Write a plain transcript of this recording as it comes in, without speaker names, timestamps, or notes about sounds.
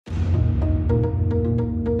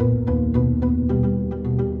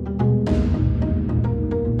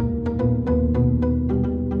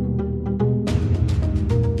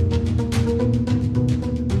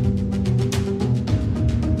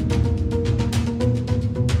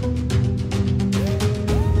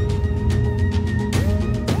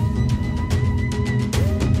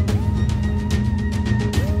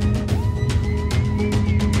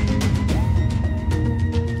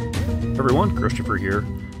Christopher here.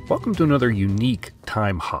 Welcome to another unique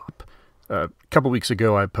time hop. A couple weeks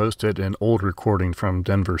ago, I posted an old recording from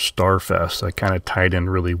Denver Starfest that kind of tied in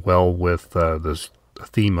really well with the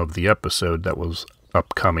theme of the episode that was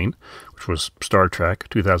upcoming, which was Star Trek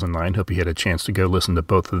 2009. Hope you had a chance to go listen to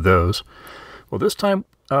both of those. Well, this time,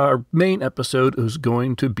 our main episode is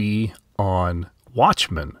going to be on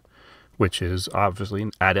Watchmen, which is obviously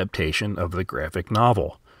an adaptation of the graphic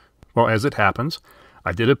novel. Well, as it happens,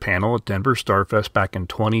 I did a panel at Denver Starfest back in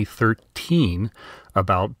 2013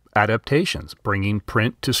 about adaptations, bringing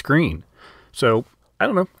print to screen. So, I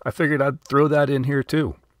don't know, I figured I'd throw that in here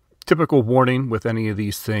too. Typical warning with any of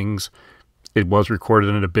these things, it was recorded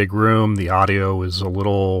in a big room, the audio is a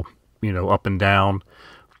little, up and down.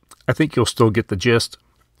 I think you'll still get the gist.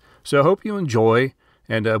 So I hope you enjoy,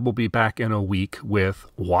 and we'll be back in a week with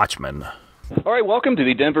Watchmen. All right, welcome to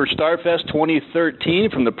the Denver Starfest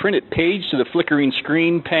 2013 from the printed page to the flickering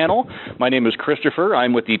screen panel. My name is Christopher.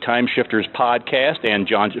 I'm with the Time Shifters podcast and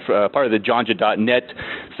part of the Jonja.net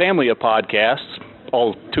family of podcasts,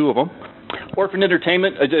 all two of them. Orphan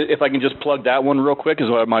Entertainment, if I can just plug that one real quick, is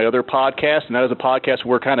my other podcast, and that is a podcast where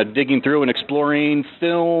we're kind of digging through and exploring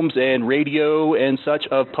films and radio and such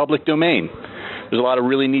of public domain. There's a lot of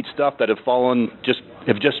really neat stuff that have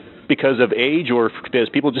just because of age or because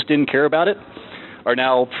people just didn't care about it, are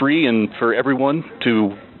now free and for everyone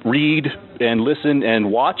to read and listen and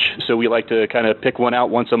watch. So we like to kind of pick one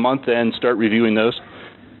out once a month and start reviewing those.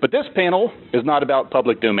 But this panel is not about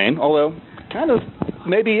public domain, although kind of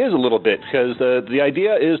maybe is a little bit, because the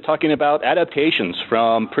idea is talking about adaptations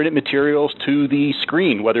from printed materials to the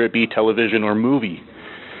screen, whether it be television or movie.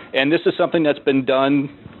 And this is something that's been done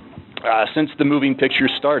since the moving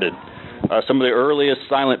pictures started. Some of the earliest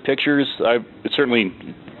silent pictures, certainly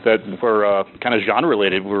that were kind of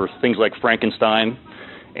genre-related, were things like Frankenstein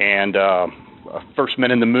and First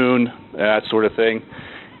Men in the Moon, that sort of thing.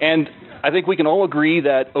 And I think we can all agree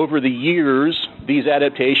that over the years, these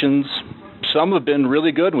adaptations, some have been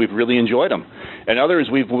really good, and we've really enjoyed them. And others,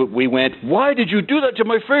 we went, why did you do that to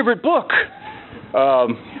my favorite book?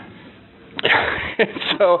 So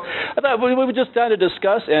I thought we would just kind of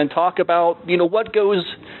discuss and talk about,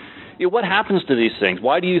 what happens to these things?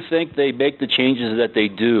 Why do you think they make the changes that they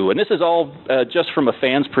do? And this is all just from a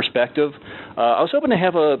fan's perspective. I was hoping to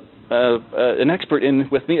have an expert in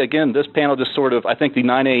with me. Again, this panel just sort of, I think the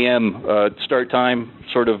 9 a.m. Start time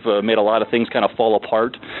sort of made a lot of things kind of fall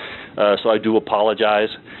apart. So I do apologize.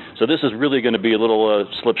 So this is really going to be a little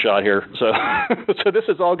slipshod here. So this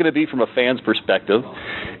is all going to be from a fan's perspective.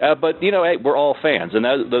 But, hey, we're all fans. And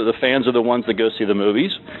the fans are the ones that go see the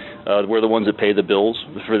movies. We're the ones that pay the bills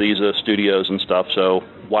for these studios and stuff. So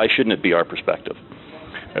why shouldn't it be our perspective?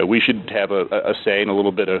 We should have a say and a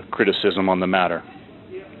little bit of criticism on the matter.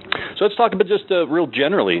 So let's talk about just real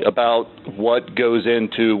generally about what goes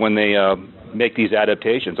into when they make these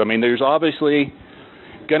adaptations. I mean, there's obviously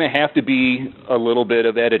going to have to be a little bit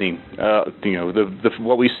of editing.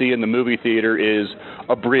 What we see in the movie theater is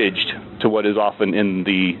abridged to what is often in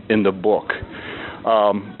the book.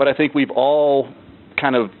 But I think we've all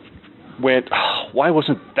kind of went, why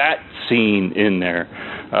wasn't that scene in there?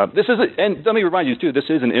 And let me remind you too, this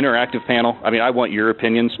is an interactive panel. I mean, I want your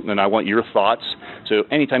opinions and I want your thoughts. So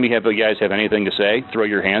anytime you guys have anything to say, throw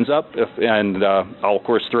your hands up, and I'll of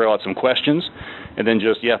course throw out some questions. And then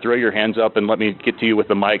just, throw your hands up and let me get to you with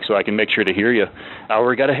the mic so I can make sure to hear you. I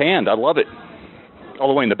already got a hand. I love it. All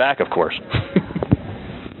the way in the back, of course.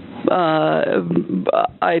 I'm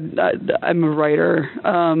a writer.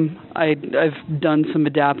 I've done some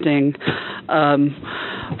adapting,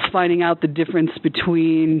 finding out the difference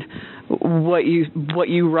between what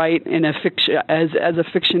you write in a fiction as a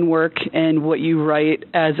fiction work and what you write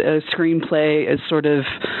as a screenplay is sort of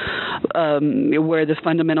where the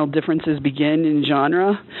fundamental differences begin in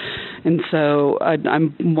genre. And so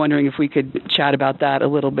I'm wondering if we could chat about that a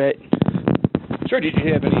little bit. Sure. Did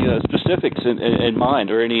you have any specifics in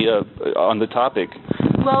mind or any on the topic?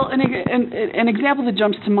 Well, an example that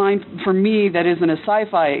jumps to mind for me that isn't a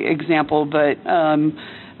sci-fi example, but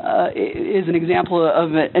is an example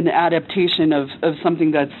of an adaptation of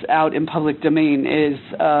something that's out in public domain is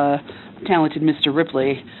Talented Mr.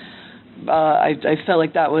 Ripley. I felt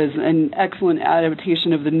like that was an excellent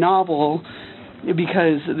adaptation of the novel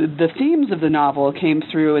because the themes of the novel came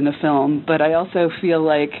through in the film, but I also feel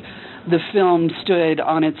like the film stood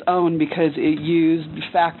on its own because it used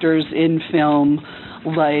factors in film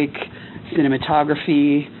like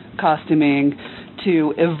cinematography, costuming,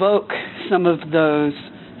 to evoke some of those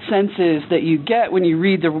senses that you get when you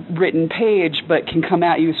read the written page but can come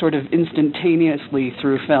at you sort of instantaneously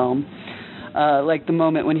through film. Like the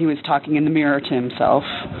moment when he was talking in the mirror to himself.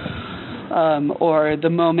 or the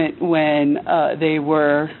moment when they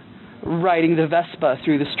were riding the Vespa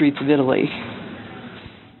through the streets of Italy.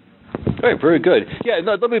 All right, very good. Yeah,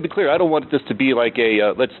 no, let me be clear. I don't want this to be like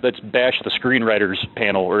a let's bash the screenwriters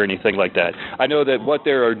panel or anything like that. I know that what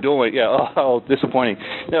they are doing. Yeah, disappointing.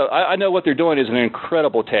 No, I know what they're doing is an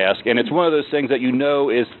incredible task, and it's one of those things that you know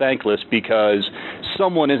is thankless because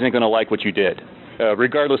someone isn't going to like what you did.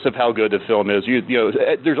 Regardless of how good the film is, you know,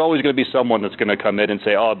 there's always going to be someone that's going to come in and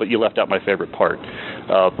say, "Oh, but you left out my favorite part."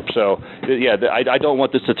 I don't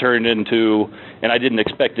want this to turn into, and I didn't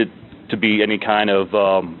expect it to be any kind of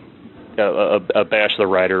a bash the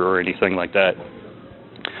writer or anything like that.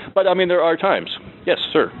 But I mean, there are times. Yes,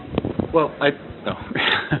 sir. Well, I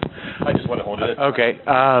just want to hold it. Okay.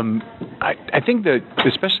 I think that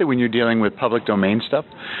especially when you're dealing with public domain stuff,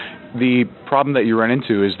 the problem that you run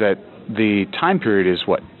into is that the time period is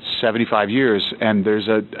 75 years, and there's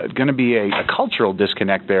going to be a cultural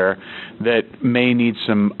disconnect there that may need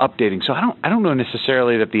some updating. So I don't know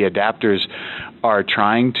necessarily that the adapters are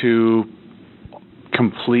trying to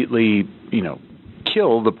completely,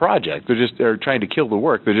 kill the project. They're trying to kill the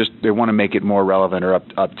work. They want to make it more relevant or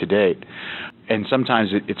up to date. And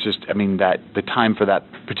sometimes it's just, that the time for that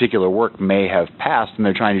particular work may have passed, and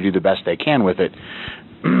they're trying to do the best they can with it.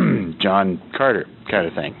 John Carter kind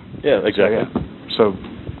of thing. Yeah, exactly. So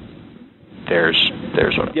there's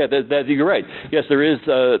what. Yeah, that you're right. Yes, there is.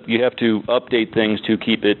 You have to update things to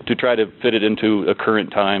try to fit it into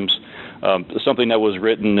current times. Something that was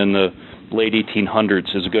written in the late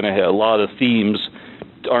 1800s is going to have a lot of themes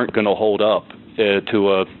aren't going to hold up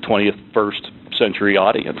to a 21st century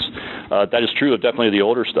audience. That is true of definitely the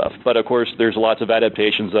older stuff. But of course, there's lots of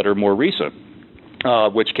adaptations that are more recent.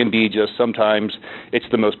 Which can be just sometimes it's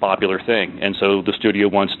the most popular thing, and so the studio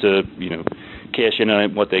wants to, cash in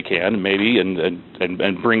on what they can, maybe, and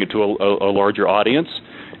bring it to a larger audience,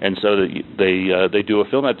 and so that they do a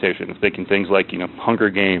film adaptation, thinking things like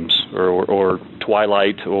Hunger Games or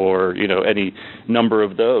Twilight or any number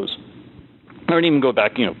of those. I don't even go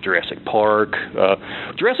back, Jurassic Park.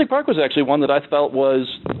 Jurassic Park was actually one that I felt was,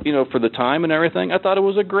 for the time and everything, I thought it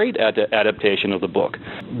was a great adaptation of the book.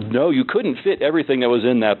 No, you couldn't fit everything that was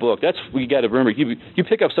in that book. That's what you got to remember. You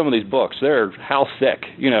pick up some of these books, they're how thick?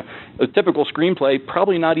 A typical screenplay,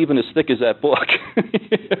 probably not even as thick as that book.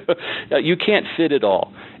 You can't fit it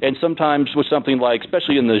all. And sometimes with something like,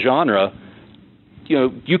 especially in the genre,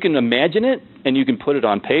 you can imagine it and you can put it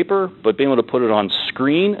on paper, but being able to put it on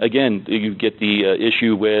screen, again, you get the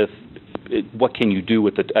issue with what can you do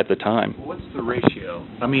with it at the time. What's the ratio?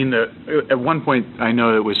 At one point, I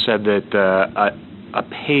know it was said that a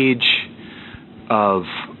page of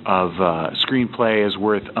screenplay is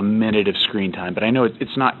worth a minute of screen time, but I know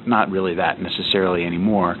it's not really that necessarily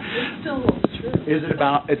anymore. It's still true. Is it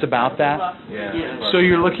about? It's about that. Yeah. So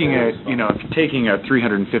you're looking at if you're taking a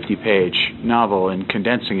 350-page novel and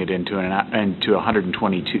condensing it into a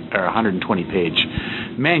 120-page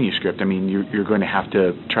manuscript. You're going to have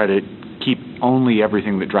to try to keep only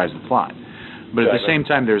everything that drives the plot. But at the same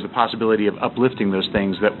time, there's the possibility of uplifting those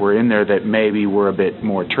things that were in there that maybe were a bit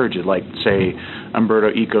more turgid, like, say, Umberto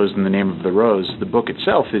Eco's In the Name of the Rose. The book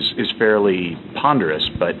itself is fairly ponderous,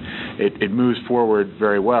 but it moves forward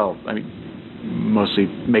very well. Mostly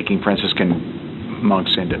making Franciscan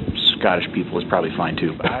monks into Scottish people is probably fine,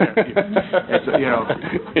 too. But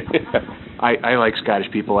I like Scottish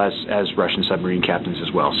people as Russian submarine captains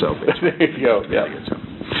as well, so it's there you go. Yeah. So.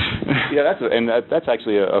 Yeah, that's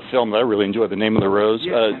actually a film that I really enjoy. The Name of the Rose.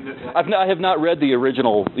 I have not read the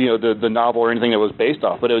original, the novel or anything that was based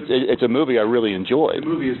off, but it's a movie I really enjoyed. The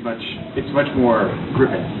movie is much more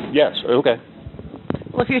gripping. Yes. Okay.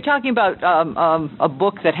 Well, if you're talking about a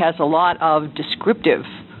book that has a lot of descriptive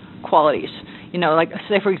qualities, like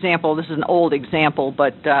say for example, this is an old example,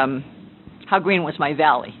 but How Green Was My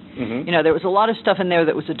Valley. Mm-hmm. There was a lot of stuff in there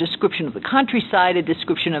that was a description of the countryside, a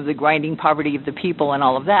description of the grinding poverty of the people and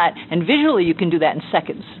all of that. And visually, you can do that in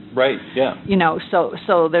seconds. Right, yeah.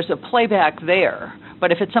 So there's a playback there.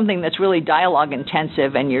 But if it's something that's really dialogue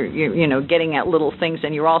intensive and you're getting at little things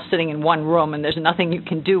and you're all sitting in one room and there's nothing you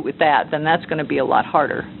can do with that, then that's going to be a lot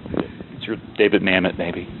harder. It's your David Mamet,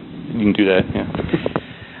 maybe. You can do that, yeah.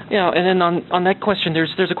 Yeah, and then on that question,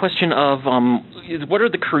 there's a question of what are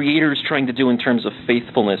the creators trying to do in terms of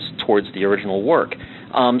faithfulness towards the original work?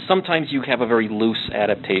 Sometimes you have a very loose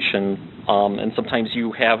adaptation, and sometimes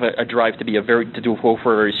you have a drive to go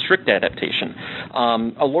for a very strict adaptation.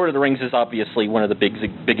 A Lord of the Rings is obviously one of the big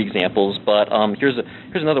examples, but here's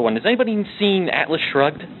another one. Has anybody seen Atlas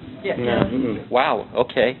Shrugged? Yeah. Mm-hmm. Wow.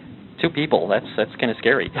 Okay. 2 people. That's kind of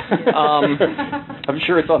scary. I'm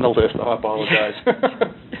sure it's on the list. I apologize.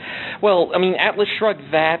 Well, Atlas Shrugged,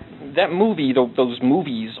 that that movie, those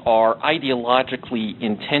movies are ideologically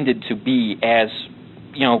intended to be as,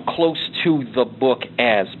 close to the book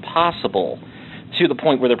as possible, to the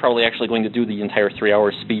point where they're probably actually going to do the entire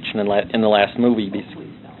 3-hour speech in the last movie.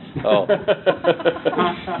 Oh,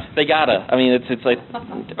 they gotta. I mean, it's like,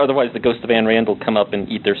 otherwise the ghost of Anne Rand will come up and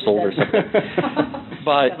eat their soul or something.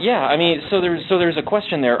 But yeah, I mean, so there's a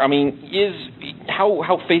question there. I mean,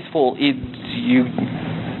 how faithful is you?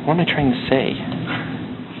 What am I trying to say?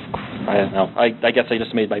 I don't know. I guess I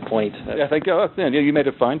just made my point. I think you made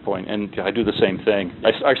a fine point, and I do the same thing.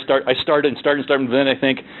 I start, and then I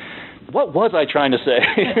think, what was I trying to say?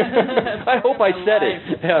 I hope I said it.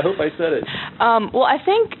 Yeah, I hope I said it. Well, I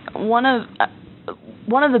think one of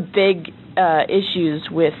the big issues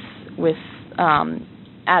with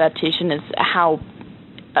adaptation is how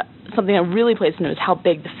something that really plays into it is how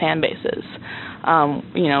big the fan base is.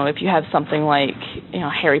 If you have something like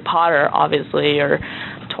Harry Potter, obviously, or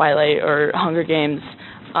Twilight, or Hunger Games.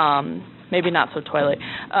 Maybe not so Twilight.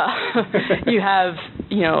 You have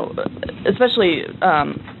especially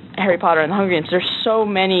Harry Potter and Hunger Games. There's so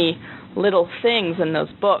many little things in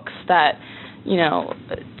those books that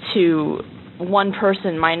to one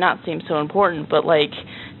person might not seem so important, but like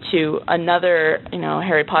to another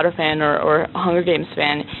Harry Potter fan or Hunger Games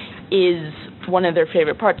fan is one of their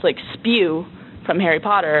favorite parts. Like Spew from Harry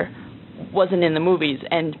Potter wasn't in the movies,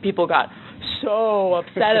 and people got so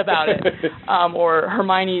upset about it. Or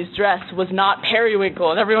Hermione's dress was not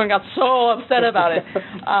periwinkle, and everyone got so upset about it.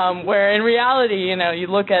 Where in reality, you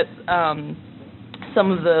look at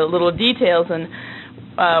some of the little details, and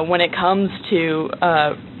when it comes to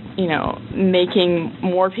making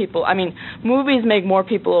more people, I mean, movies make more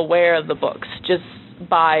people aware of the books just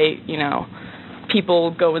by people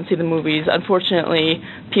go and see the movies. Unfortunately,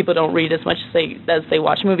 people don't read as much as they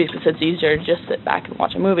watch movies, because it's easier to just sit back and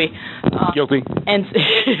watch a movie. Guilty. And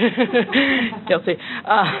guilty.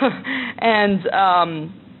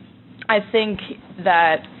 I think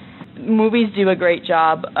that movies do a great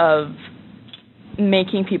job of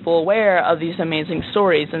making people aware of these amazing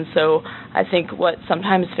stories. And so I think what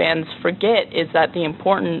sometimes fans forget is that the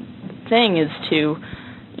important thing is to,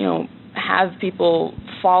 have people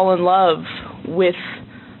fall in love with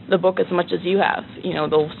the book as much as you have.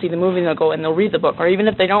 They'll see the movie and they'll go and they'll read the book, or even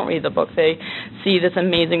if they don't read the book, they see this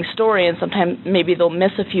amazing story, and sometimes maybe they'll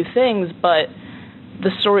miss a few things, but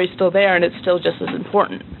the story's still there and it's still just as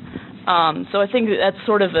important. So I think that's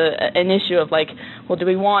sort of an issue of like, well, do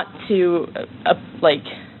we want to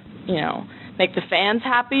make the fans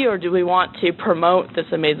happy, or do we want to promote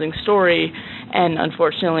this amazing story and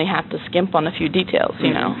unfortunately have to skimp on a few details,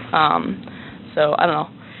 So I don't know.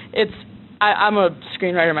 I'm a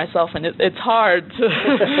screenwriter myself, and it's hard to.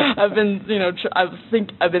 I've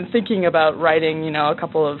been thinking about writing, a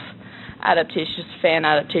couple of fan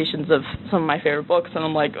adaptations of some of my favorite books, and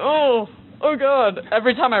I'm like, oh God!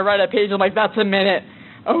 Every time I write a page, I'm like, that's a minute.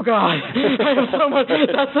 Oh God, I have so much.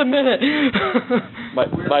 That's a minute. my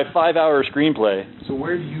 5-hour screenplay. So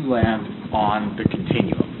where do you land on the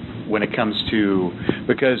continuum when it comes to,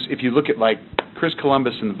 because if you look at like Chris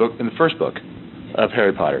Columbus in the first book of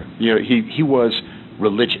Harry Potter, he was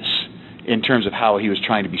religious in terms of how he was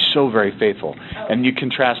trying to be so very faithful, and you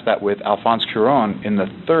contrast that with Alphonse Cuarón in the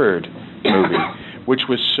third movie, which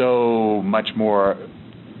was so much more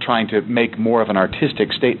trying to make more of an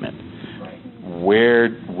artistic statement. Where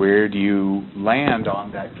do you land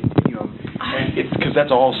on that continuum? And because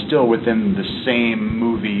that's all still within the same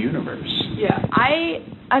movie universe. Yeah,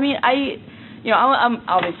 I'm a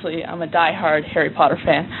diehard Harry Potter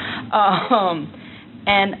fan,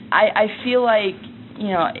 and I feel like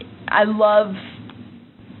I love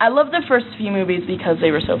the first few movies because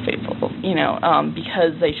they were so faithful,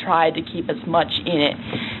 because they tried to keep as much in it,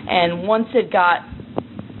 and once it got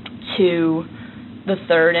to the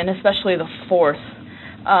third and especially the fourth,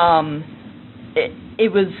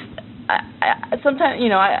 it was sometimes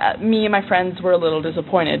me and my friends were a little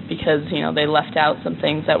disappointed because they left out some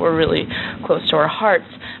things that were really close to our hearts.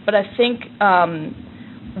 But I think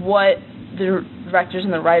what the directors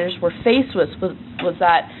and the writers were faced with was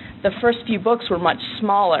that the first few books were much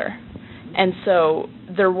smaller, and so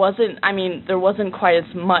there wasn't quite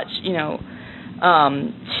as much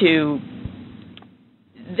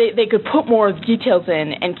they could put more details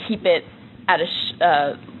in and keep it at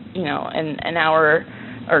an hour,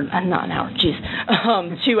 or not an hour,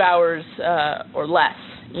 2 hours or less,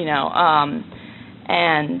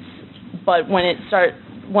 but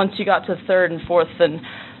once you got to third and fourth, then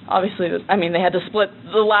obviously, they had to split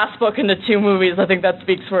the last book into 2 movies. I think that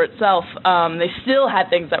speaks for itself. They still had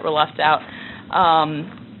things that were left out.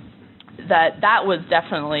 that was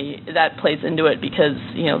definitely, that plays into it, because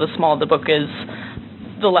the smaller the book is,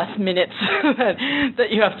 the less minutes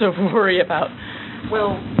that you have to worry about.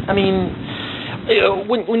 Well, I mean,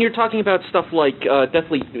 when you're talking about stuff like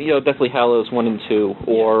Deathly Hallows 1 and 2,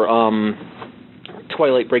 or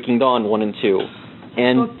Twilight Breaking Dawn 1 and 2,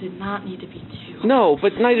 and the book did not need to be 2. No,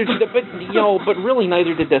 but neither did but really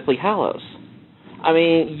neither did Deathly Hallows. I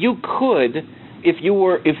mean, you could, if you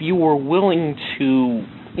were willing to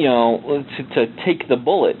to take the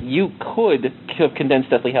bullet, you could have condensed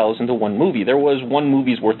Deathly Hallows into one movie. There was one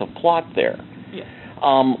movie's worth of plot there. Yeah.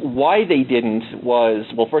 Why they didn't was,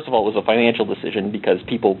 well, first of all, it was a financial decision, because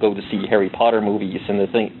people go to see Harry Potter movies, and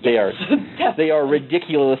they are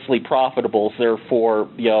ridiculously profitable. Therefore,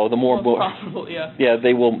 the more profitable, yeah.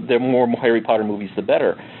 the more Harry Potter movies, the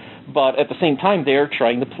better. But at the same time, they're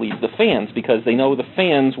trying to please the fans, because they know the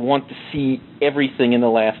fans want to see everything in the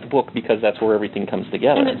last book, because that's where everything comes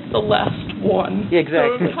together. And it's the last one. Yeah,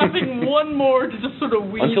 exactly. So having one more to just sort of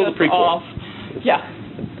weed Until us the prequel. off. Yeah.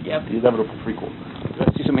 The inevitable prequel.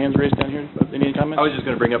 I see some hands raised down here. Any comments? I was just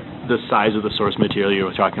going to bring up the size of the source material you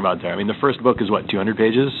were talking about there. I mean, the first book is, 200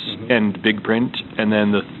 pages and big print, and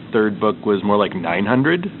then the third book was more like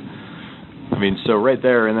 900. I mean, so right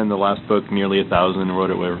there, and then the last book, nearly 1,000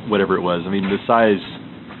 or whatever it was. I mean, the size,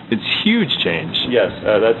 it's huge change. Yes,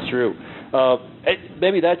 that's true.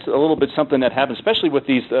 Maybe that's a little bit something that happens, especially with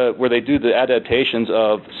these, where they do the adaptations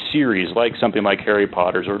of series, like something like Harry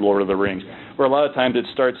Potter's or Lord of the Rings, where a lot of times it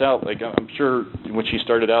starts out, like, I'm sure when she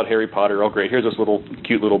started out Harry Potter, oh great, here's this little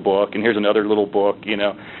cute little book, and here's another little book, and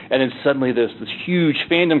then suddenly this huge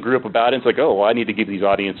fandom group about it. It's like, oh, well, I need to give these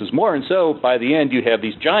audiences more, and so by the end you have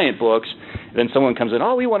these giant books, and then someone comes in,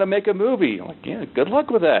 oh, we want to make a movie. I'm like, yeah, good luck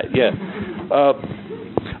with that. Yeah.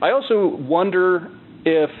 I also wonder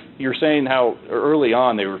if you're saying how early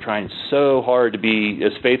on they were trying so hard to be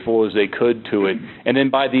as faithful as they could to it, and then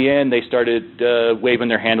by the end they started waving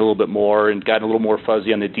their hand a little bit more and got a little more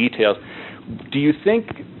fuzzy on the details. Do you think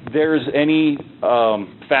there's any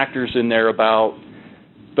factors in there about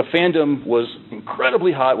the fandom was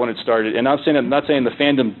incredibly hot when it started, and I'm not saying the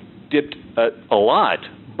fandom dipped a lot,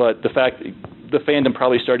 but the fact the fandom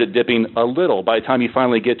probably started dipping a little by the time you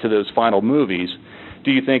finally get to those final movies? Do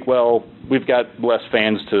you think, well, we've got less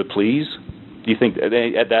fans to please? Do you think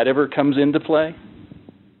that ever comes into play?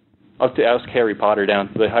 I'll have to ask the Harry Potter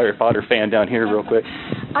fan down here real quick.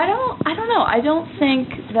 I don't know. I don't think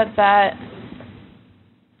that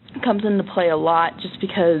comes into play a lot, just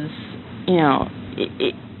because,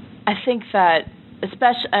 I think that,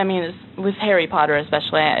 especially, I mean, with Harry Potter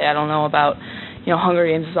especially, I don't know about, Hunger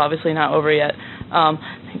Games is obviously not over yet.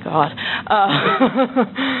 Thank God.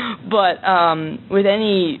 But with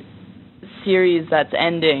any series that's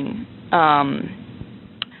ending,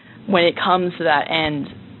 when it comes to that end,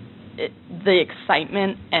 the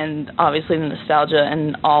excitement and obviously the nostalgia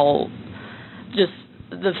and all, just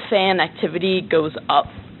the fan activity goes up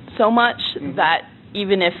so much that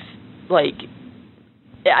even if,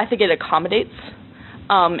 I think it accommodates.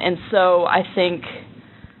 And so I think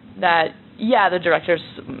that, yeah, the directors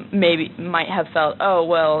might have felt, oh,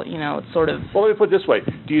 well, it's sort of... Well, let me put it this way.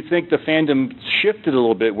 Do you think the fandom shifted a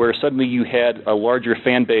little bit, where suddenly you had a larger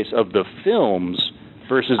fan base of the films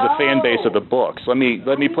versus the fan base of the books? Let me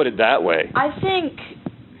put it that way. I think...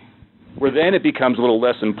 Where then it becomes a little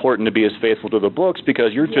less important to be as faithful to the books,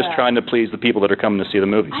 because you're just trying to please the people that are coming to see the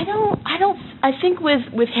movie. I think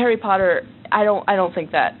with Harry Potter, I don't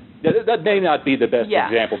think that... That may not be the best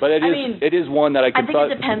example, but it is one that I could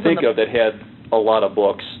think of that had a lot of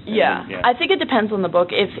books. Yeah. I think it depends on the book.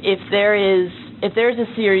 If there's a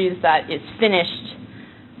series that is finished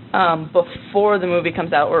before the movie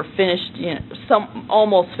comes out, or finished,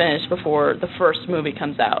 almost finished before the first movie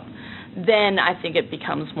comes out, then I think it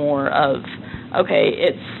becomes more of, okay,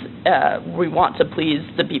 it's we want to please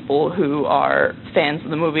the people who are fans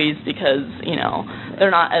of the movies, because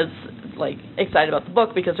they're not as excited about the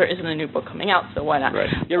book because there isn't a new book coming out, so why not? Right.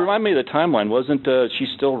 Yeah, remind me of the timeline. Wasn't she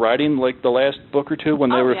still writing the last book or two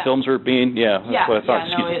when films were being? Yeah, that's what I thought.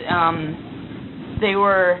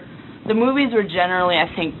 The movies were generally, I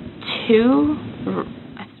think, 2.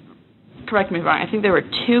 Correct me if I'm wrong. I think there were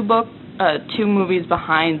 2 movies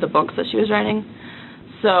behind the books that she was writing.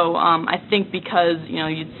 So I think because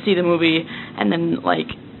you'd see the movie, and then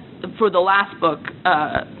for the last book,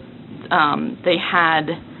 they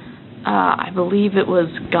had. I believe it was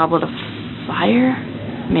Goblet of Fire,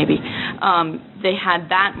 maybe. They had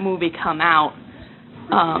that movie come out. It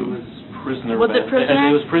was Prisoner. Was it Prisoner?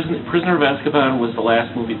 It was Prisoner of Azkaban was the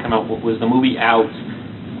last movie to come out. Was the movie out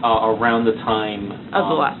around the time of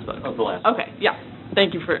the last book? Of the last book. Okay, yeah.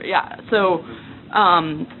 Thank you for So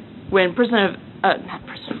when jeez.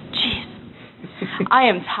 I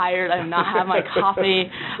am tired. I have not had my coffee.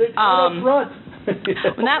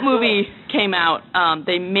 When that movie came out,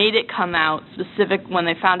 they made it come out specific when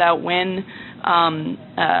they found out when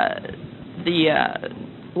the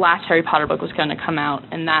last Harry Potter book was going to come out,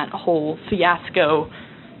 and that whole fiasco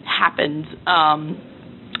happened.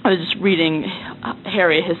 I was just reading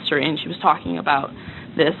Harry history, and she was talking about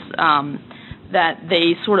this, that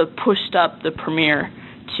they sort of pushed up the premiere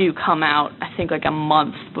to come out, I think, like a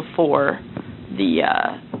month before the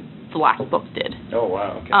last book did. Oh,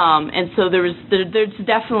 wow. Okay. And so there's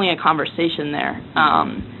definitely a conversation there.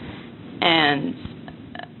 And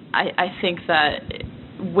I think that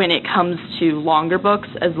when it comes to longer books,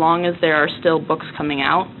 as long as there are still books coming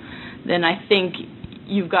out, then I think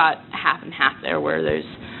you've got half and half there, where there's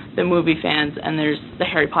the movie fans and there's the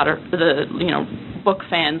Harry Potter, book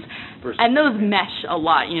fans. And those mesh a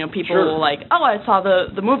lot. People will like, oh, I saw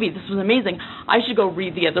the movie. This was amazing. I should go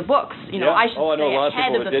read the other books. I should stay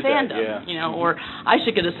ahead of the fandom. Or I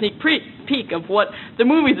should get a sneak peek of what the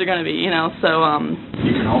movies are going to be. So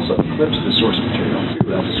you can also eclipse the source material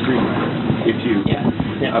too as a screenwriter. If you,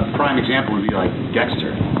 a prime example would be like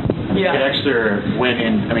Dexter. Dexter went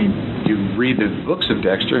in. You read the books of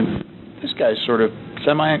Dexter, and this guy's sort of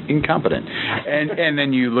semi-incompetent. And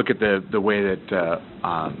then you look at the way that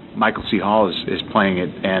Michael C. Hall is playing it,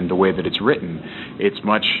 and the way that it's written. It's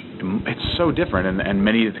so different, and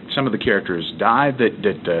some of the characters died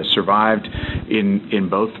that survived in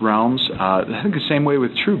both realms. I think the same way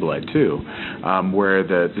with True Blood too, where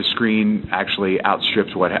the screen actually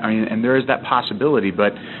outstrips and there is that possibility,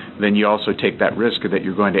 but then you also take that risk that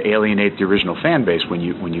you're going to alienate the original fan base when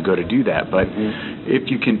you go to do that. But if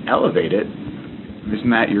you can elevate it,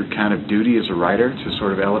 isn't that your kind of duty as a writer, to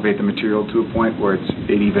sort of elevate the material to a point where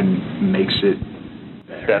it even makes it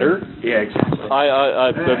better? Yeah, exactly.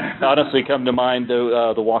 I honestly come to mind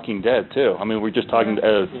The Walking Dead too. We're just talking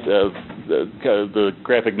the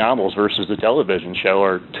graphic novels versus the television show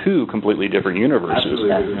are two completely different universes.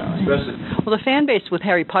 Well, the fan base with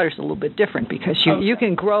Harry Potter is a little bit different, because you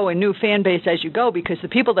can grow a new fan base as you go, because the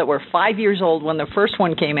people that were 5 years old when the first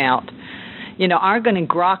one came out, aren't going to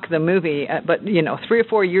grok the movie, but 3 or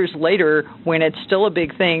 4 years later, when it's still a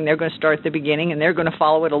big thing, they're going to start at the beginning and they're going to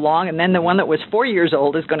follow it along, and then the one that was 4 years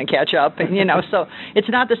old is going to catch up, and so it's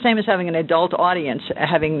not the same as having an adult audience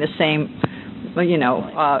having the same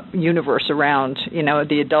universe around.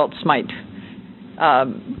 The adults might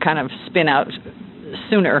kind of spin out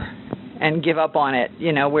sooner and give up on it,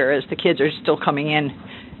 whereas the kids are still coming in,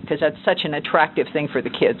 because that's such an attractive thing for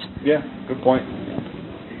the kids. Yeah, good point.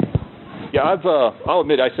 Yeah, I'll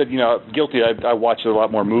admit, I said, guilty. I watch a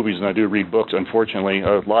lot more movies than I do read books, unfortunately.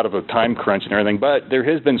 A lot of a time crunch and everything. But there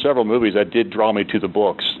has been several movies that did draw me to the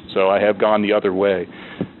books, so I have gone the other way.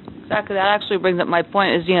 Exactly. That actually brings up my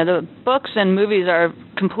point, is, the books and movies are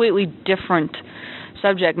completely different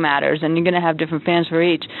subject matters, and you're going to have different fans for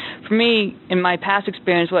each. For me, in my past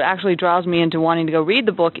experience, what actually draws me into wanting to go read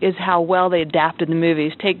the book is how well they adapted the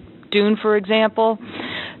movies. Take Dune, for example.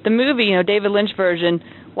 The movie, David Lynch version,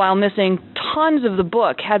 while missing tons of the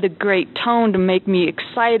book, had the great tone to make me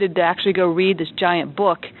excited to actually go read this giant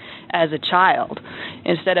book as a child.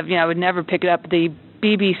 Instead of, I would never pick it up. The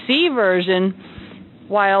BBC version,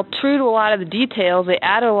 while true to a lot of the details, they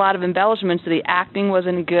added a lot of embellishments. The acting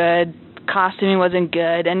wasn't good, costuming wasn't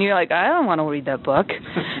good, and you're like, I don't want to read that book.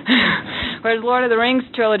 Whereas Lord of the Rings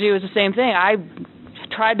trilogy was the same thing. I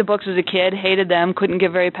tried the books as a kid, hated them, couldn't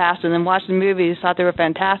get very past them, then watched the movies, thought they were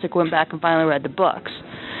fantastic, went back and finally read the books.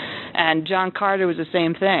 And John Carter was the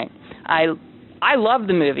same thing. I loved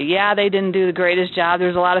the movie. Yeah, they didn't do the greatest job.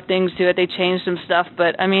 There's a lot of things to it. They changed some stuff.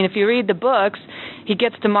 But, if you read the books, he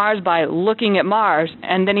gets to Mars by looking at Mars,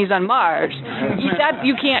 and then he's on Mars.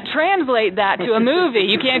 You can't translate that to a movie.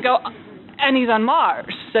 You can't go, and he's on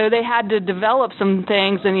Mars. So they had to develop some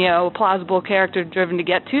things and, plausible character-driven to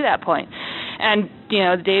get to that point. And,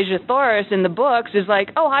 Dejah Thoris in the books is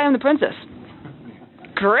like, oh, hi, I'm the princess.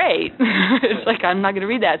 Great. It's like, I'm not going to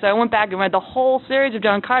read that. So I went back and read the whole series of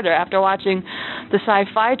John Carter after watching the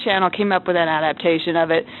Sci-Fi Channel came up with an adaptation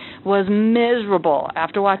of it. Was miserable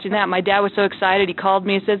after watching that. My dad was so excited. He called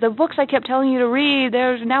me and said, the books I kept telling you to read,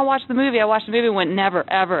 now watch the movie. I watched the movie and went, never,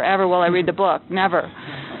 ever, ever will I read the book. Never.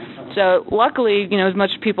 So luckily, as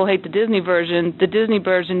much as people hate the Disney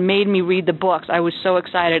version made me read the books. I was so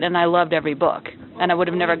excited, and I loved every book. And I would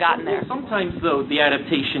have never gotten there. Sometimes, though, the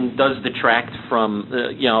adaptation does detract from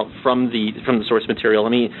the source material.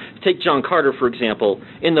 Take John Carter, for example.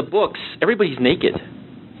 In the books, everybody's naked.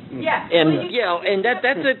 Yeah. And and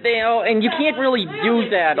that's it. And you can't really do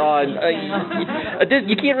that on.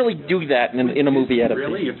 You can't really do that in a movie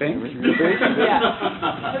adaptation. Really, you think?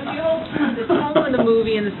 Yeah. The tone of the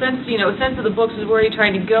movie and the sense, sense of the books is where you're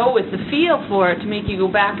trying to go with the feel for it to make you go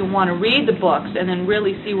back and want to read the books and then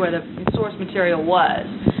really see where the source material was.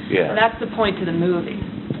 Yeah. And that's the point to the movie.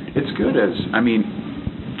 It's good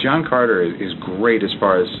John Carter is great as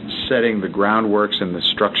far as setting the groundworks and the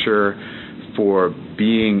structure for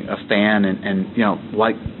being a fan, and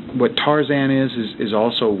like what Tarzan is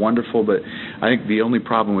also wonderful. But I think the only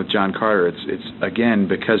problem with John Carter, it's again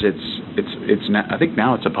because it's not, I think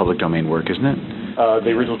now it's a public domain work, isn't it? The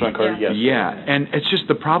original John Carter, yes. Yeah, and it's just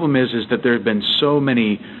the problem is that there have been so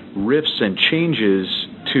many riffs and changes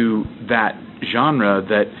to that genre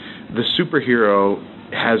that the superhero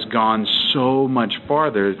has gone so much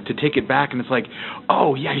farther to take it back, and it's like,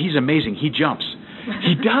 oh yeah, he's amazing, he jumps.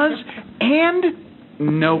 He does, and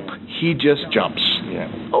nope, he just jumps.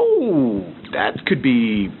 Yeah. Oh, that could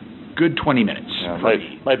be good 20 minutes. Yeah,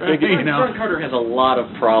 my big, John Carter has a lot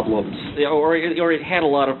of problems, or it had a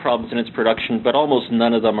lot of problems in its production, but almost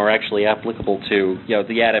none of them are actually applicable to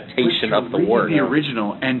the adaptation of the work. The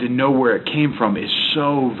original, and to know where it came from is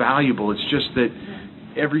so valuable. It's just that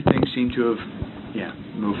everything seemed to have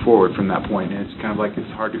moved forward from that point, and it's kind of like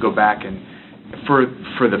it's hard to go back and for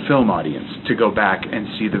the film audience to go back and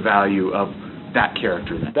see the value of that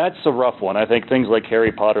character. That's a rough one. I think things like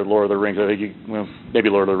Harry Potter, Lord of the Rings, I think maybe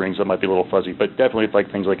Lord of the Rings, that might be a little fuzzy, but definitely like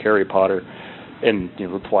things like Harry Potter and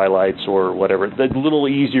the Twilights or whatever, that's a little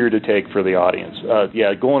easier to take for the audience.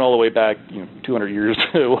 Going all the way back 200 years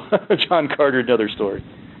to John Carter, another story.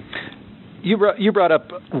 You brought up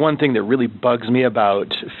one thing that really bugs me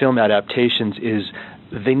about film adaptations is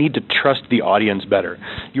they need to trust the audience better.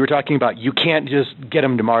 You were talking about you can't just get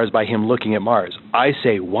him to Mars by him looking at Mars. I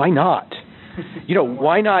say, why not?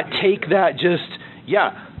 Why not take that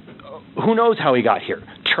who knows how he got here?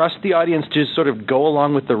 Trust the audience to just sort of go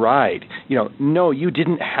along with the ride. No, you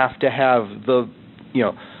didn't have to have the,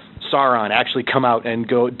 Sauron actually come out and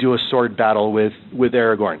go do a sword battle with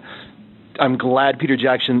Aragorn. I'm glad Peter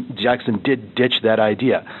Jackson did ditch that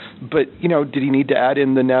idea. But, did he need to add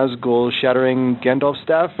in the Nazgul shattering Gandalf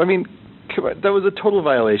staff? I mean, come on, that was a total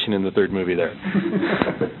violation in the third movie there.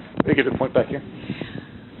 Make it a point back here.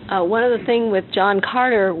 One of the things with John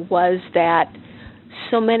Carter was that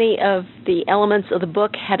so many of the elements of the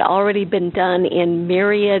book had already been done in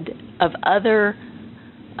myriad of other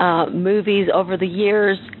movies over the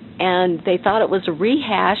years, and they thought it was a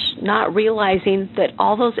rehash, not realizing that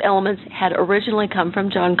all those elements had originally come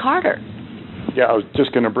from John Carter. Yeah, I was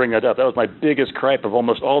just going to bring that up. That was my biggest gripe of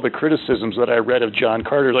almost all the criticisms that I read of John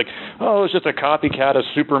Carter. Like, oh, it's just a copycat of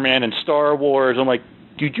Superman and Star Wars. I'm like,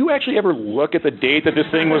 did you actually ever look at the date that this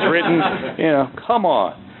thing was written? Come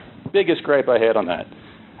on. Biggest gripe I had on that.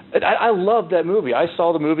 I loved that movie. I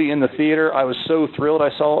saw the movie in the theater. I was so thrilled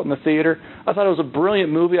I saw it in the theater. I thought it was a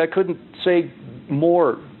brilliant movie. I couldn't say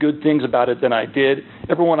more good things about it than I did.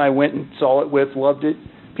 Everyone I went and saw it with loved it.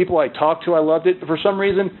 People I talked to, I loved it. For some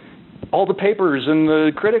reason, all the papers and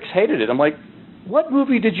the critics hated it. I'm like, what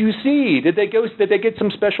movie did you see? Did they get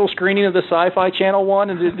some special screening of the Sci-Fi Channel one,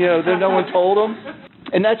 and that no one told them?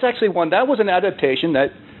 And that's actually one. That was an adaptation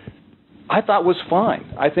that I thought was fine.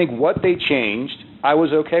 I think what they changed, I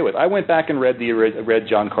was okay with. I went back and read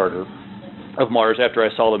John Carter of Mars after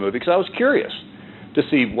I saw the movie because I was curious to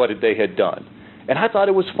see what they had done. And I thought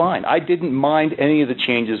it was fine. I didn't mind any of the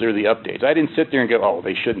changes or the updates. I didn't sit there and go, oh,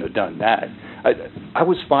 they shouldn't have done that. I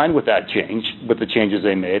was fine with that change, with the changes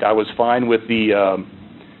they made. I was fine with the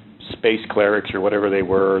space clerics or whatever they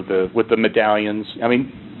were, with the medallions. I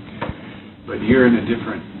mean, but you're in a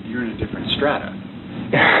different strata.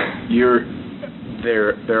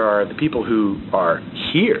 There are the people who are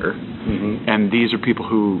here, and these are people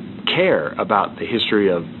who care about the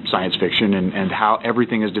history of science fiction and how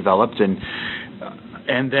everything is developed, and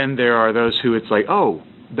then there are those who it's like, oh,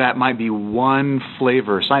 that might be one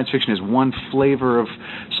flavor. Science fiction is one flavor of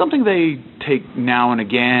something they take now and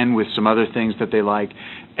again with some other things that they like,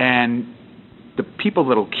 and the people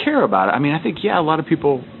that'll care about it. I mean, I think a lot of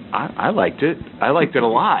people. I liked it. I liked it a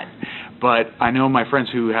lot. But I know my friends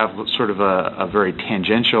who have sort of a very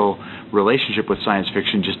tangential relationship with science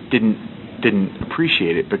fiction just didn't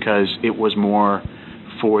appreciate it because it was more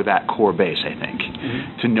for that core base, I think,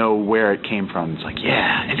 to know where it came from. It's like,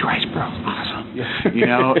 yeah, Edgar Rice Burroughs, awesome.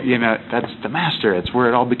 That's the master. It's where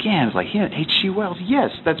it all began. It's like, yeah, H.G. Wells,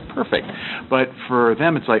 yes, that's perfect. But for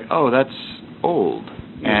them, it's like, oh, that's old,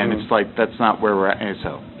 and it's like that's not where we're at. And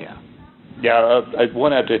so, yeah. Yeah,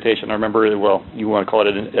 one adaptation I remember. Well, you want to call it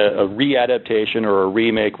a readaptation or a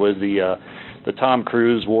remake was the the Tom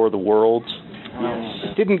Cruise War of the Worlds.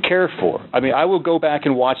 Yes. Didn't care for. I mean, I will go back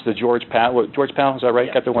and watch the George Powell. George Powell, is that right?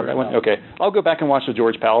 Yeah, Got the one, George that one? Powell. Okay. I'll go back and watch the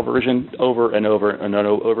George Powell version over and over and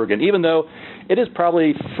over again, even though it is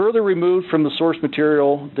probably further removed from the source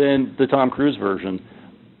material than the Tom Cruise version.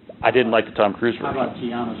 I didn't like the Tom Cruise version. How about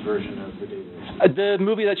Tiana's version of the David? The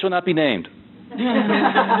movie that shall not be named. And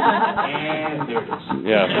there it is.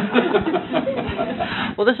 Yeah.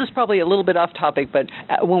 Well, this is probably a little bit off topic, but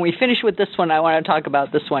when we finish with this one, I want to talk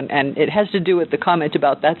about this one, and it has to do with the comment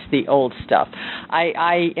about that's the old stuff.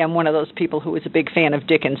 I am one of those people who is a big fan of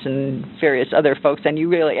Dickens and various other folks, and you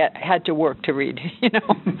really had to work to read,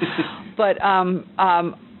 But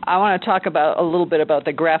I want to talk about a little bit about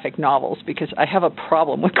the graphic novels, because I have a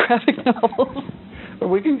problem with graphic novels.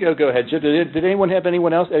 We can go ahead. Did anyone have any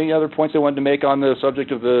other points they wanted to make on the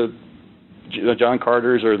subject of the John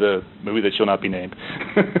Carter's or the movie that shall not be named?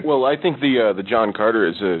 Well, I think the John Carter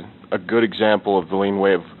is a good example of the lean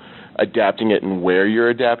way of adapting it and where you're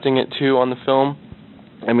adapting it to on the film.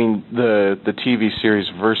 I mean, the TV series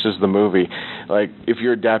versus the movie. Like, if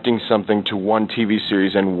you're adapting something to one TV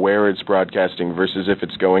series and where it's broadcasting versus if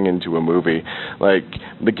it's going into a movie. Like,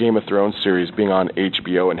 the Game of Thrones series being on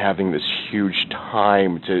HBO and having this huge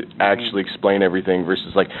time to actually explain everything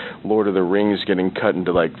versus, like, Lord of the Rings getting cut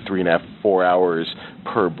into, like, 3.5, 4 hours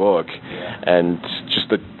per book. And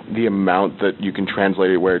just the amount that you can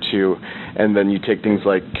translate it where to. And then you take things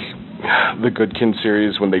like the Goodkin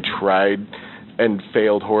series when they tried and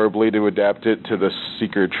failed horribly to adapt it to the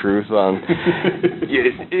Secret Truth.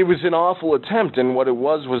 It was an awful attempt, and what it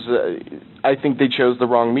was I think they chose the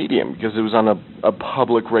wrong medium, because it was on a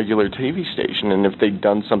public regular TV station, and if they'd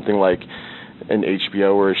done something like an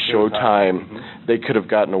HBO or a Showtime, they could have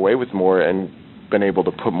gotten away with more and been able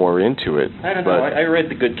to put more into it. I don't know. I read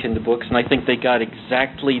the Goodkin books, and I think they got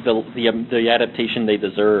exactly the adaptation they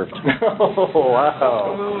deserved. Oh,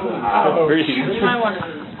 wow.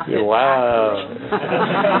 Wow.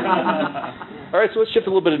 All right, so let's shift a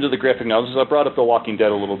little bit into the graphic novels. I brought up The Walking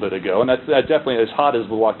Dead a little bit ago, and that's definitely, as hot as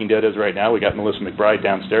The Walking Dead is right now. We got Melissa McBride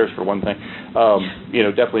downstairs for one thing.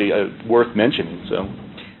 Definitely worth mentioning. So.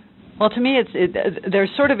 Well, to me, there's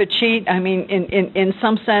sort of a cheat. I mean, in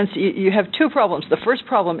some sense, you have two problems. The first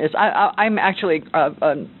problem is I'm actually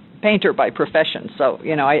a painter by profession, so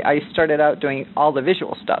I started out doing all the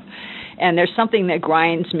visual stuff, and there's something that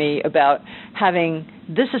grinds me about having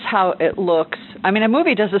this is how it looks. I mean, a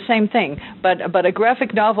movie does the same thing, but a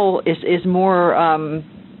graphic novel is more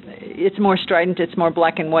it's more strident. It's more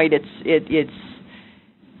black and white. It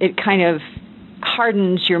kind of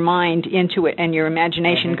hardens your mind into it, and your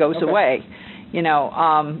imagination goes away.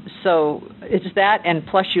 So it's that, and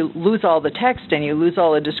plus you lose all the text and you lose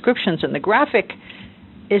all the descriptions, and the graphic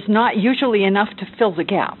is not usually enough to fill the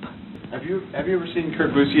gap. Have you ever seen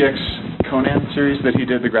Kurt Busiek's Conan series that he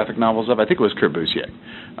did the graphic novels of? I think it was Kurt Busiek.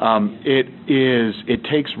 It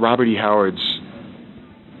takes Robert E. Howard's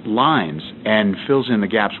lines and fills in the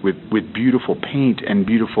gaps with beautiful paint and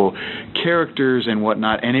beautiful characters and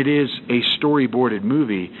whatnot, and it is a storyboarded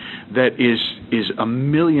movie that is a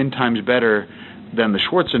million times better than the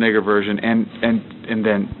Schwarzenegger version, and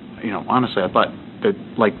then honestly I thought that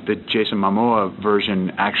the Jason Momoa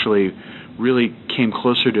version actually really came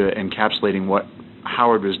closer to encapsulating what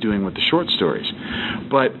Howard was doing with the short stories.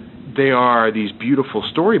 But they are these beautiful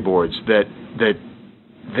storyboards that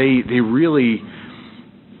they really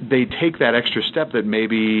take that extra step that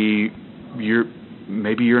maybe your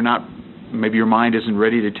mind isn't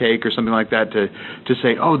ready to take, or something like that, to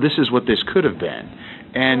say, oh, this is what this could have been.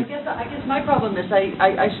 And I guess my problem is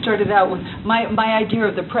I started out with my idea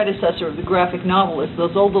of the predecessor of the graphic novel is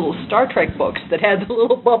those old little Star Trek books that had the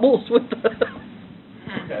little bubbles with the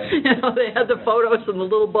they had the photos and the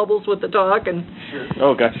little bubbles with the talk and. Sure. Oh,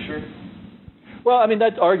 okay. Sure. Well, I mean,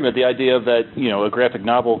 that argument, the idea that, a graphic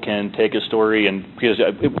novel can take a story, and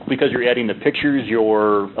because you're adding the pictures,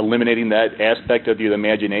 you're eliminating that aspect of your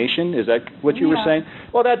imagination. Is that what you were saying?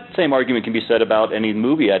 Well, that same argument can be said about any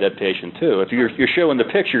movie adaptation, too. If you're showing the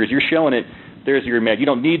pictures, you're showing it, there's your imagination. You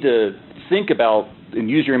don't need to think about and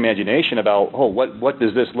use your imagination about, what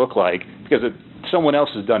does this look like? Because someone else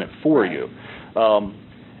has done it for you.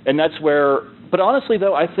 And that's where, but honestly,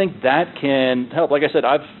 though, I think that can help. Like I said,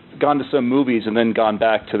 I've gone to some movies and then gone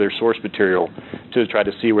back to their source material to try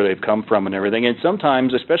to see where they've come from and everything. And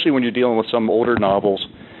sometimes, especially when you're dealing with some older novels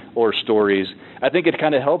or stories, I think it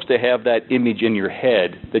kind of helps to have that image in your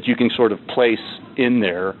head that you can sort of place in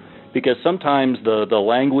there, because sometimes the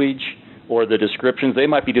language or the descriptions, they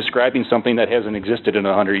might be describing something that hasn't existed in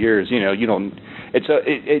 100 years.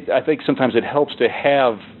 I think sometimes it helps to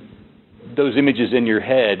have those images in your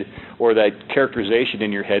head or that characterization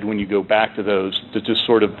in your head when you go back to those to just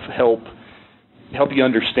sort of help you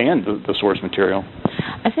understand the source material?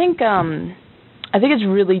 I think it's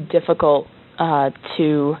really difficult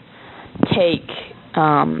to take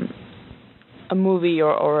a movie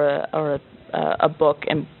or a book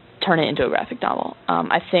and turn it into a graphic novel.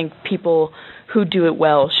 I think people who do it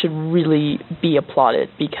well should really be applauded,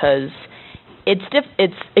 because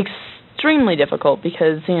it's extremely difficult,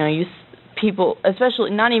 because people,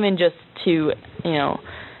 especially not even just to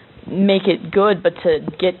make it good, but to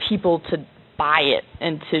get people to buy it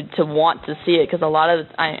and to want to see it, because a lot of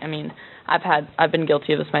I mean I've been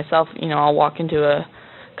guilty of this myself. I'll walk into a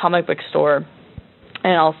comic book store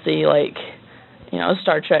and I'll see like a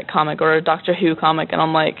Star Trek comic or a Doctor Who comic, and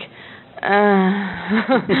I'm like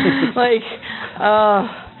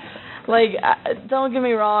don't get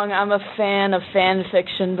me wrong, I'm a fan of fan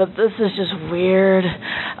fiction, but this is just weird.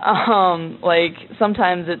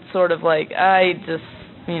 Sometimes it's sort of like I just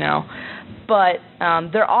but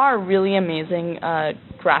there are really amazing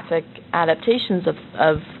graphic adaptations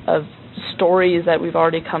of stories that we've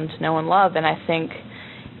already come to know and love, and I think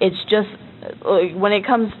it's just when it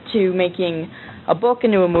comes to making a book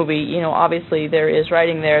into a movie, obviously there is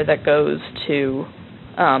writing there that goes to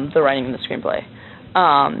the writing and the screenplay.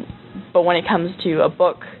 But when it comes to a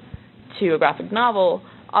book, to a graphic novel,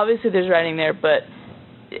 obviously there's writing there, but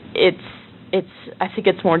I think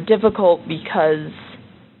it's more difficult because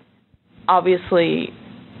obviously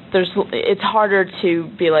it's harder to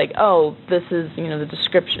be like, oh, this is the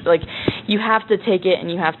description. Like, you have to take it and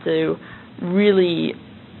you have to really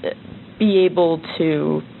be able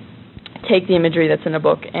to take the imagery that's in a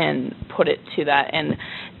book and put it to that. And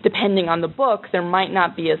depending on the book, there might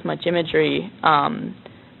not be as much imagery.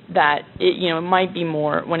 That it might be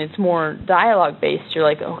more when it's more dialogue based. You're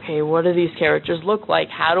like, okay, what do these characters look like?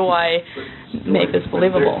 How do I make this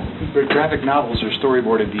believable? But graphic novels are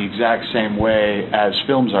storyboarded the exact same way as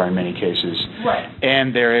films are in many cases, right?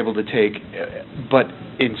 And they're able to take, but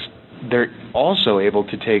they're also able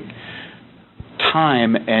to take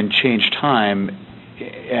time and change time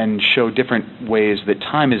and show different ways that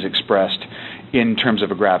time is expressed in terms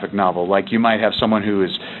of a graphic novel. Like, you might have someone who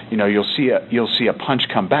is, you'll see a punch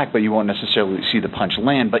come back, but you won't necessarily see the punch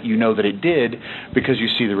land, but you know that it did because you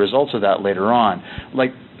see the results of that later on.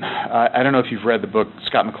 Like, I don't know if you've read the book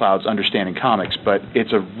Scott McCloud's Understanding Comics, but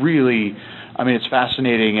it's it's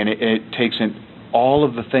fascinating, and it takes in all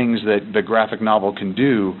of the things that the graphic novel can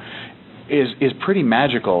do is pretty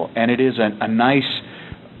magical, and it is a nice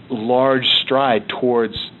large stride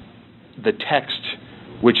towards the text,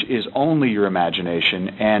 which is only your imagination,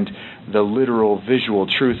 and the literal visual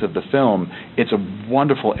truth of the film. It's a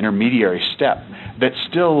wonderful intermediary step that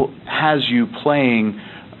still has you playing.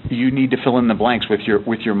 You need to fill in the blanks with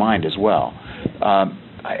your mind as well.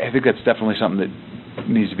 I think that's definitely something that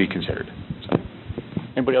needs to be considered. So.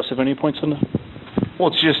 Anybody else have any points on that?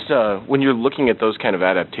 Well, it's just when you're looking at those kind of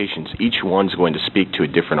adaptations, each one's going to speak to a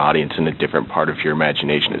different audience and a different part of your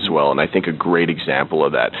imagination as well. And I think a great example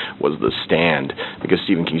of that was The Stand, because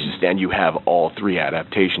Stephen King's The Stand, you have all three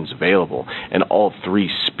adaptations available, and all three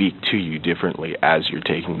speak to you differently as you're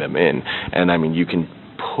taking them in. And I mean, you can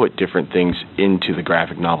put different things into the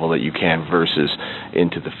graphic novel that you can versus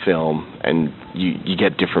into the film, and you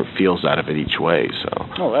get different feels out of it each way. So.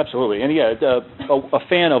 Oh, absolutely. And yeah, a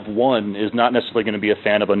fan of one is not necessarily going to be a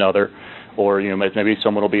fan of another, or maybe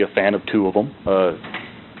someone will be a fan of two of them.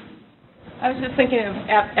 I was just thinking of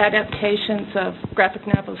adaptations of graphic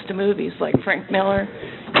novels to movies, like Frank Miller,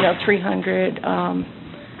 300.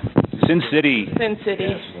 Sin City. Yes,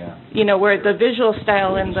 yeah. Where the visual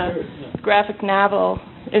style in the graphic novel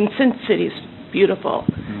in Sin City is beautiful.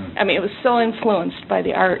 Mm-hmm. I mean, it was so influenced by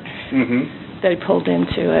the art that he pulled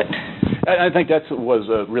into it. I think that's what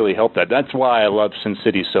was really helped that. That's why I love Sin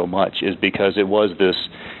City so much, is because it was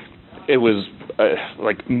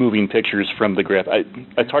like moving pictures from the graph.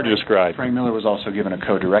 It's hard to describe. Frank Miller was also given a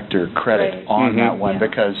co-director credit on that one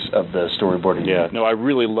because of the storyboarding. Yeah, no, I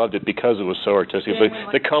really loved it because it was so artistic.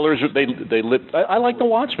 The colors, they lit. I like The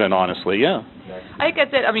Watchmen, honestly. Yeah. I think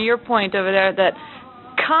that's it. I mean, your point over there that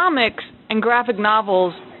comics and graphic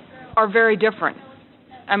novels are very different.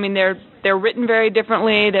 I mean, they're written very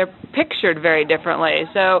differently. They're pictured very differently.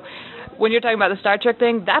 So when you're talking about the Star Trek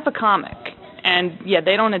thing, that's a comic. And, yeah,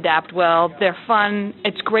 they don't adapt well. They're fun.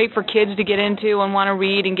 It's great for kids to get into and want to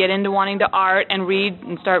read and get into wanting to art and read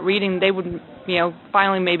and start reading. They would,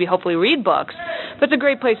 finally maybe hopefully read books. But it's a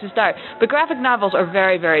great place to start. But graphic novels are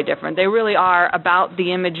very, very different. They really are about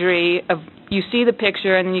the imagery of you see the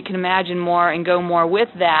picture and then you can imagine more and go more with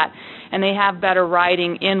that. And they have better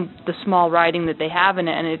writing in the small writing that they have in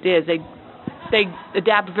it. And it is. they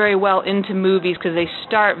adapt very well into movies because they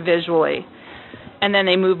start visually, and then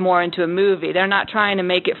they move more into a movie. They're not trying to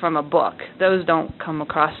make it from a book. Those don't come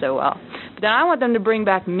across so well. But then I want them to bring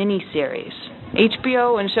back miniseries.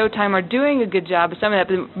 HBO and Showtime are doing a good job of some of that,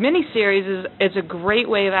 but miniseries is a great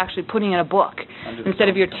way of actually putting in a book instead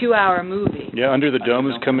of your 2-hour movie. Yeah, Under the Dome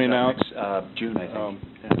is coming out June, I think.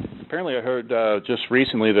 Apparently, I heard just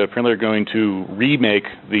recently that apparently they're going to remake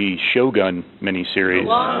the Shogun miniseries.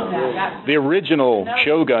 The original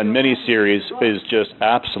Shogun miniseries is just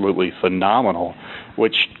absolutely phenomenal,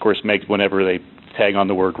 which, of course, makes whenever they tag on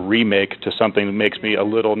the word remake to something that makes me a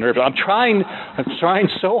little nervous. I'm trying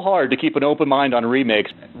so hard to keep an open mind on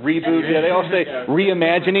remakes. Reboot, yeah, they all say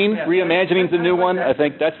reimagining. Reimagining's the new one. I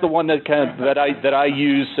think that's the one that that I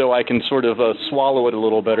use so I can sort of swallow it a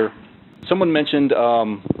little better. Someone mentioned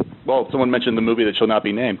someone mentioned the movie that shall not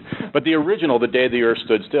be named, but the original, The Day the Earth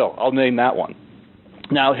Stood Still. I'll name that one.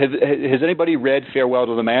 Now, has anybody read Farewell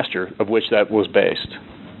to the Master, of which that was based?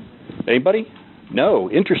 Anybody? No.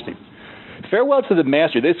 Interesting. Farewell to the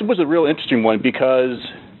Master. This was a real interesting one because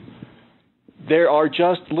there are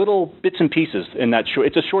just little bits and pieces in that short.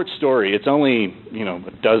 It's a short story. It's only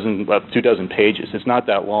 2 dozen pages. It's not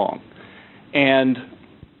that long, and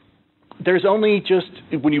there's only just,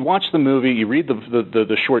 when you watch the movie, you read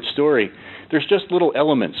the short story, there's just little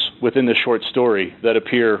elements within the short story that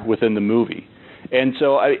appear within the movie. And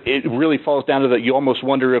so it really falls down to that you almost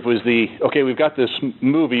wonder if it was we've got this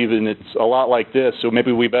movie and it's a lot like this, so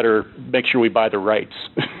maybe we better make sure we buy the rights.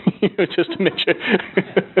 Just to make sure.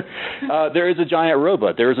 There is a giant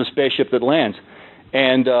robot. There is a spaceship that lands.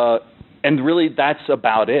 And really that's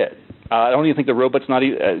about it. I don't even think the robot's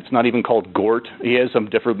it's not even called Gort. He has some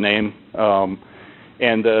different name.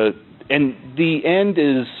 And the end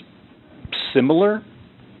is similar,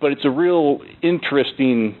 but it's a real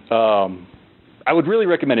interesting. I would really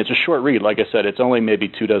recommend it. It's a short read. Like I said, it's only maybe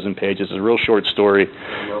 2 dozen pages. It's a real short story.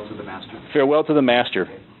 Farewell to the Master. Farewell to the Master.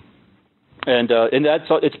 And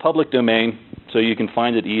it's public domain, so you can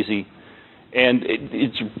find it easy. And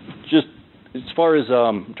it's just, as far as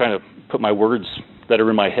I'm trying to put my words that are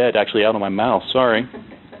in my head actually out of my mouth. Sorry.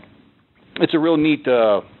 It's a real neat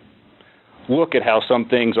look at how some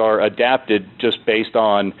things are adapted just based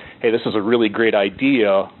on, hey, this is a really great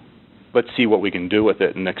idea. Let's see what we can do with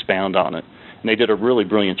it and expound on it. And they did a really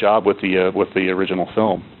brilliant job with the original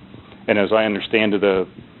film. And as I understand it, the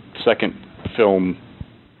second film,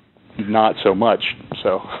 not so much.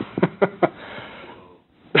 So.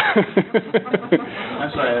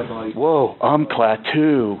 I'm sorry. Whoa,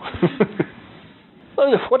 Klaatu.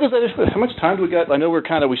 What is that? How much time do we got? I know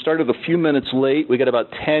we started a few minutes late. We got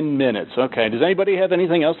about 10 minutes. Okay. Does anybody have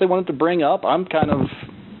anything else they wanted to bring up? I'm kind of.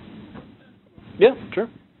 Yeah, sure.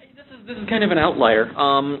 This is kind of an outlier.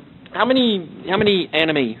 How many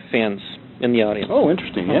anime fans in the audience? Oh,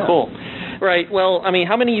 interesting. Yeah. Cool. Right. Well, I mean,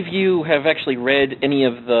 how many of you have actually read any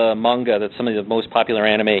of the manga that some of the most popular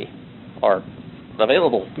anime are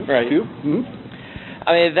available? Right. Mm-hmm.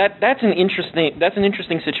 I mean, that's an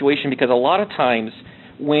interesting situation because a lot of times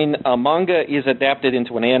when a manga is adapted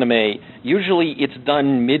into an anime, usually it's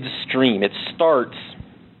done midstream. It starts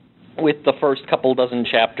with the first couple dozen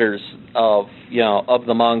chapters of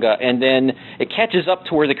the manga, and then it catches up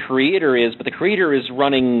to where the creator is, but the creator is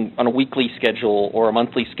running on a weekly schedule or a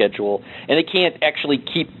monthly schedule, and it can't actually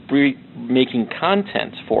keep making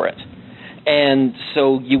content for it. And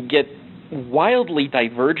so you get wildly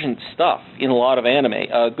divergent stuff in a lot of anime.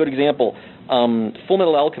 A good example, Full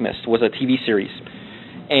Metal Alchemist was a TV series,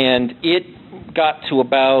 and it got to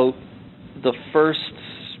about the first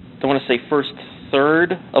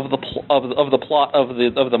third of the plot of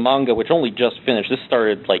the manga, which only just finished. This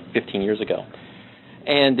started like 15 years ago,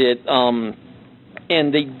 and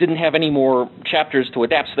they didn't have any more chapters to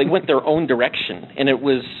adapt, so they went their own direction, and it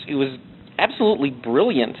was absolutely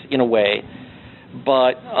brilliant in a way,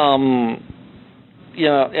 but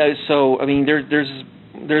so I mean there's that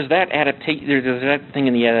there's that thing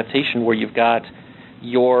in the adaptation where you've got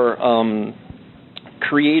your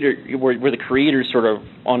creator, where the creators sort of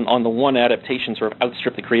on the one adaptation sort of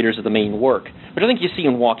outstrip the creators of the main work, which I think you see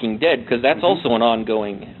in Walking Dead, because that's also an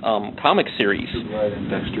ongoing comic series. Right, and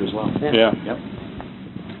Dexter as well. Yeah. Yep.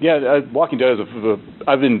 Yeah, Walking Dead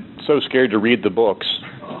I've been so scared to read the books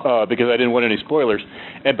because I didn't want any spoilers.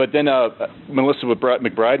 But then Melissa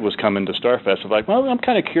McBride was coming to Starfest. I was like, well, I'm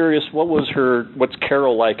kind of curious, what's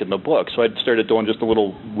Carol like in the book? So I started doing just a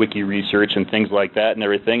little wiki research and things like that and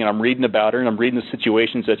everything, and I'm reading about her, and I'm reading the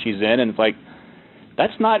situations that she's in, and it's like,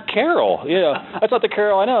 that's not Carol. Yeah, that's not the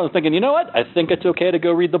Carol I know. I was thinking, you know what? I think it's okay to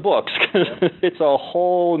go read the books. It's a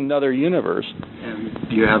whole nother universe.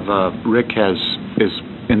 And you have Rick is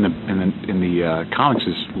the comics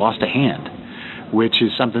has lost a hand, which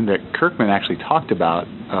is something that Kirkman actually talked about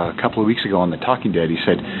a couple of weeks ago on The Talking Dead. He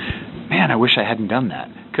said, "Man, I wish I hadn't done that."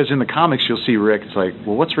 Because in the comics, you'll see Rick. It's like,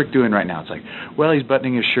 well, what's Rick doing right now? It's like, well, he's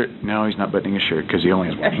buttoning his shirt. No, he's not buttoning his shirt because he only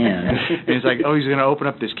has one hand. And he's like, oh, he's going to open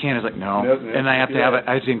up this can. It's like, no. And I have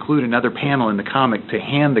to include another panel in the comic to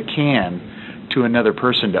hand the can to another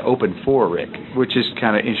person to open for Rick, which is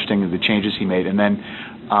kind of interesting, the changes he made. And then,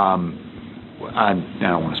 I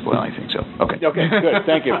don't want to spoil anything, so okay. Okay, good,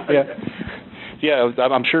 thank you. Yeah,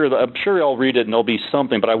 I'm sure I'll read it and there'll be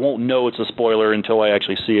something, but I won't know it's a spoiler until I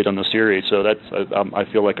actually see it on the series. So that's I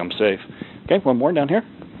feel like I'm safe. Okay, one more down here.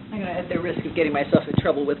 I'm going to, at the risk of getting myself in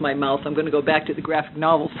trouble with my mouth, I'm going to go back to the graphic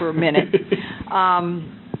novel for a minute.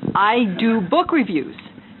 I do book reviews,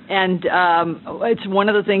 and it's one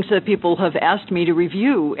of the things that people have asked me to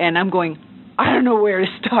review, and I'm going, I don't know where to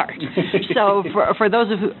start. So for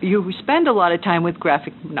those of you who spend a lot of time with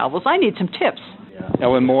graphic novels, I need some tips.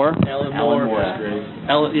 Ellen Moore. Ellen Moore is great.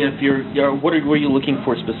 Ellen, if what were you looking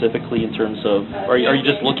for specifically in terms of? Are you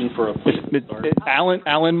just looking for a?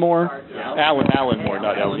 Alan Moore. Alan Moore,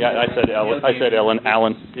 not Ellen. Yeah, I said Ellen.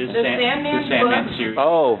 Alan. The Sandman series.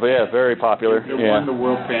 Oh, yeah, very popular. He won the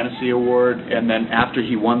World Fantasy Award, and then after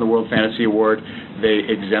he won the World Fantasy Award, they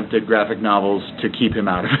exempted graphic novels to keep him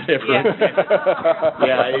out of it.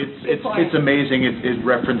 It's amazing. It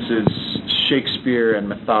references Shakespeare and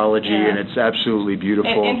mythology, and it's absolutely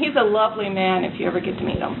beautiful. And he's a lovely man if you ever get to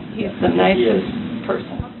meet him. He's the nicest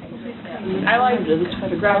person. I like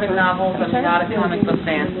the graphic novels. I'm not a comic book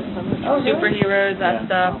fan. Superheroes, that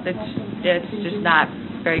stuff, it's just not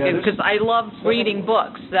very good, because I love reading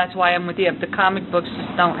books. That's why I'm with you. The comic books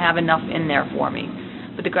just don't have enough in there for me.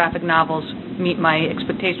 But the graphic novels meet my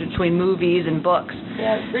expectations between movies and books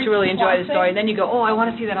to really enjoy the story. And then you go, oh, I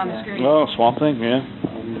want to see that on the screen. Oh, Swamp Thing, yeah.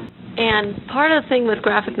 And part of the thing with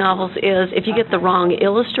graphic novels is if you get the wrong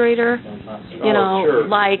illustrator,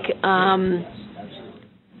 like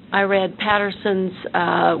I read Patterson's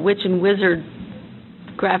Witch and Wizard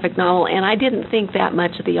graphic novel, and I didn't think that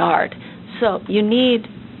much of the art. So you need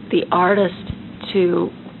the artist to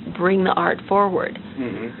bring the art forward.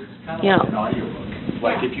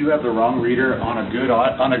 Like if you have the wrong reader on a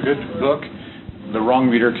good book, the wrong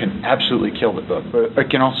reader can absolutely kill the book. But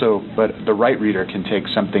the right reader can take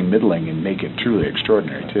something middling and make it truly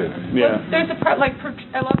extraordinary too. Yeah. Well, there's a part like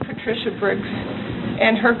I love Patricia Briggs,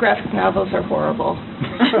 and her graphic novels are horrible.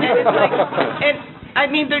 I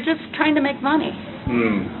mean, they're just trying to make money.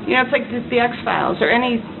 It's like the X-Files or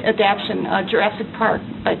any adaptation, Jurassic Park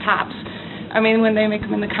by Topps. I mean, when they make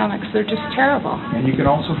them in the comics, they're just terrible. And you can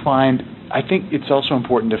also find, I think it's also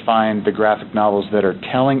important to find the graphic novels that are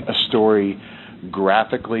telling a story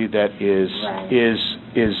graphically that is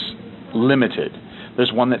limited.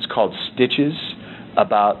 There's one that's called Stitches,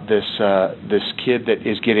 about this kid that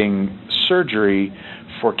is getting surgery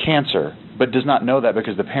for cancer, but does not know that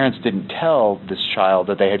because the parents didn't tell this child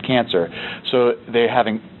that they had cancer. So they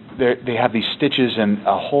have these stitches, and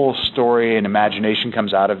a whole story and imagination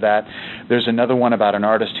comes out of that. There's another one about an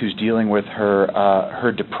artist who's dealing with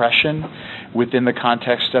her depression within the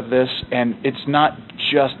context of this, and it's not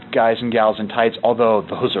just guys and gals in tights, although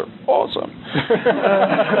those are awesome.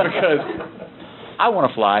 Because I want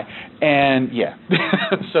to fly, and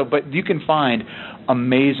but you can find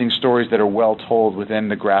amazing stories that are well told within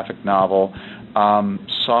the graphic novel.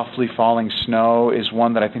 Softly Falling Snow is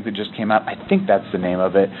one that I think that just came out. I think that's the name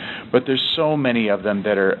of it. But there's so many of them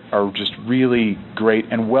that are just really great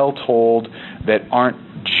and well told, that aren't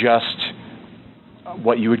just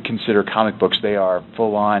what you would consider comic books. They are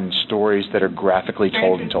full-on stories that are graphically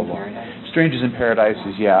told and told well. Strangers in Paradise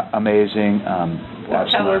is, amazing.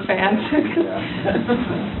 Watchtower fans.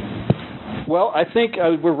 Well, I think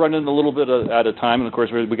we're running a little bit out of time, and of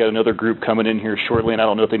course we got another group coming in here shortly, and I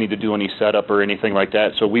don't know if they need to do any setup or anything like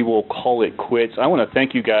that, so we will call it quits. I want to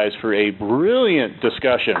thank you guys for a brilliant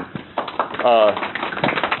discussion.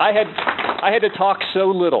 I had to talk so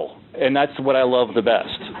little, and that's what I love the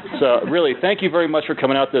best. So really, thank you very much for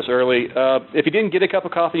coming out this early. If you didn't get a cup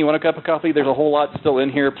of coffee, you want a cup of coffee, there's a whole lot still in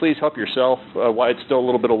here. Please help yourself while it's still a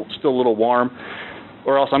little warm.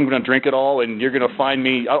 Or else I'm going to drink it all, and you're going to find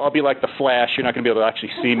me. I'll be like the Flash. You're not going to be able to actually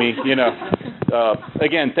see me.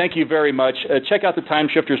 Again, thank you very much. Check out the Time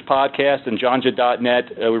Shifters podcast and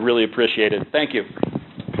jonja.net. We really appreciate it. Thank you.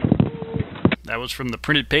 That was from the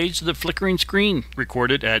printed page to the flickering screen,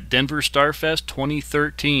 recorded at Denver Starfest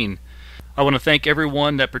 2013. I want to thank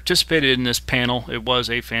everyone that participated in this panel. It was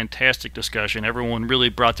a fantastic discussion. Everyone really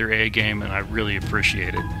brought their A game, and I really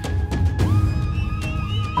appreciate it.